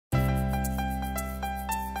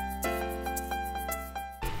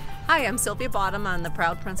Hi, I'm Sylvia Bottom. I'm the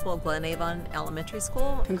proud principal of Glen Avon Elementary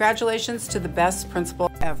School. Congratulations to the best principal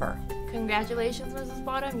ever. Congratulations, Mrs.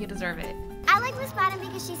 Bottom. You deserve it. I like Miss Bottom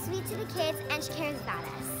because she's sweet to the kids and she cares about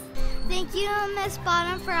us. Thank you, Miss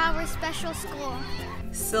Bottom, for our special school.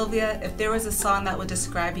 Sylvia, if there was a song that would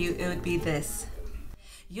describe you, it would be this.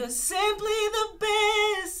 You're simply the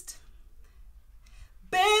best,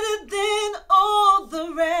 better than all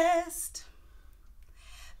the rest,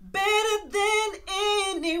 better than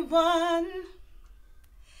anyone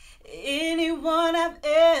I've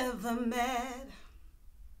ever met.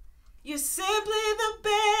 You're simply the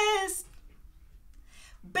best,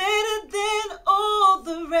 better than all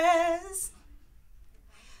the rest,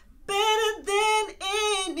 better than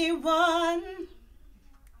anyone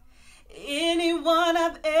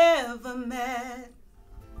I've ever met.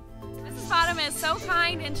 Mrs. Bottom is so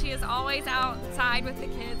kind, and she is always outside with the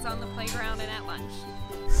kids on the playground and at lunch.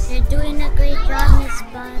 You're doing a great job, Miss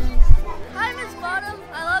Bottom. Hi, Miss Bottom.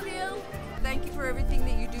 I love you. Thank you for everything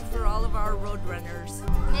that you do for all of our road runners.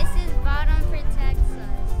 Mrs. Bottom protects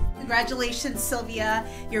us. Congratulations, Sylvia.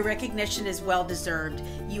 Your recognition is well deserved.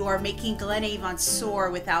 You are making Glen Avon soar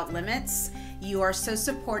without limits. You are so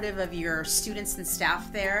supportive of your students and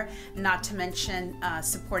staff there, not to mention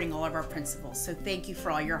supporting all of our principals. So thank you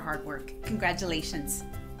for all your hard work. Congratulations.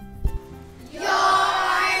 You're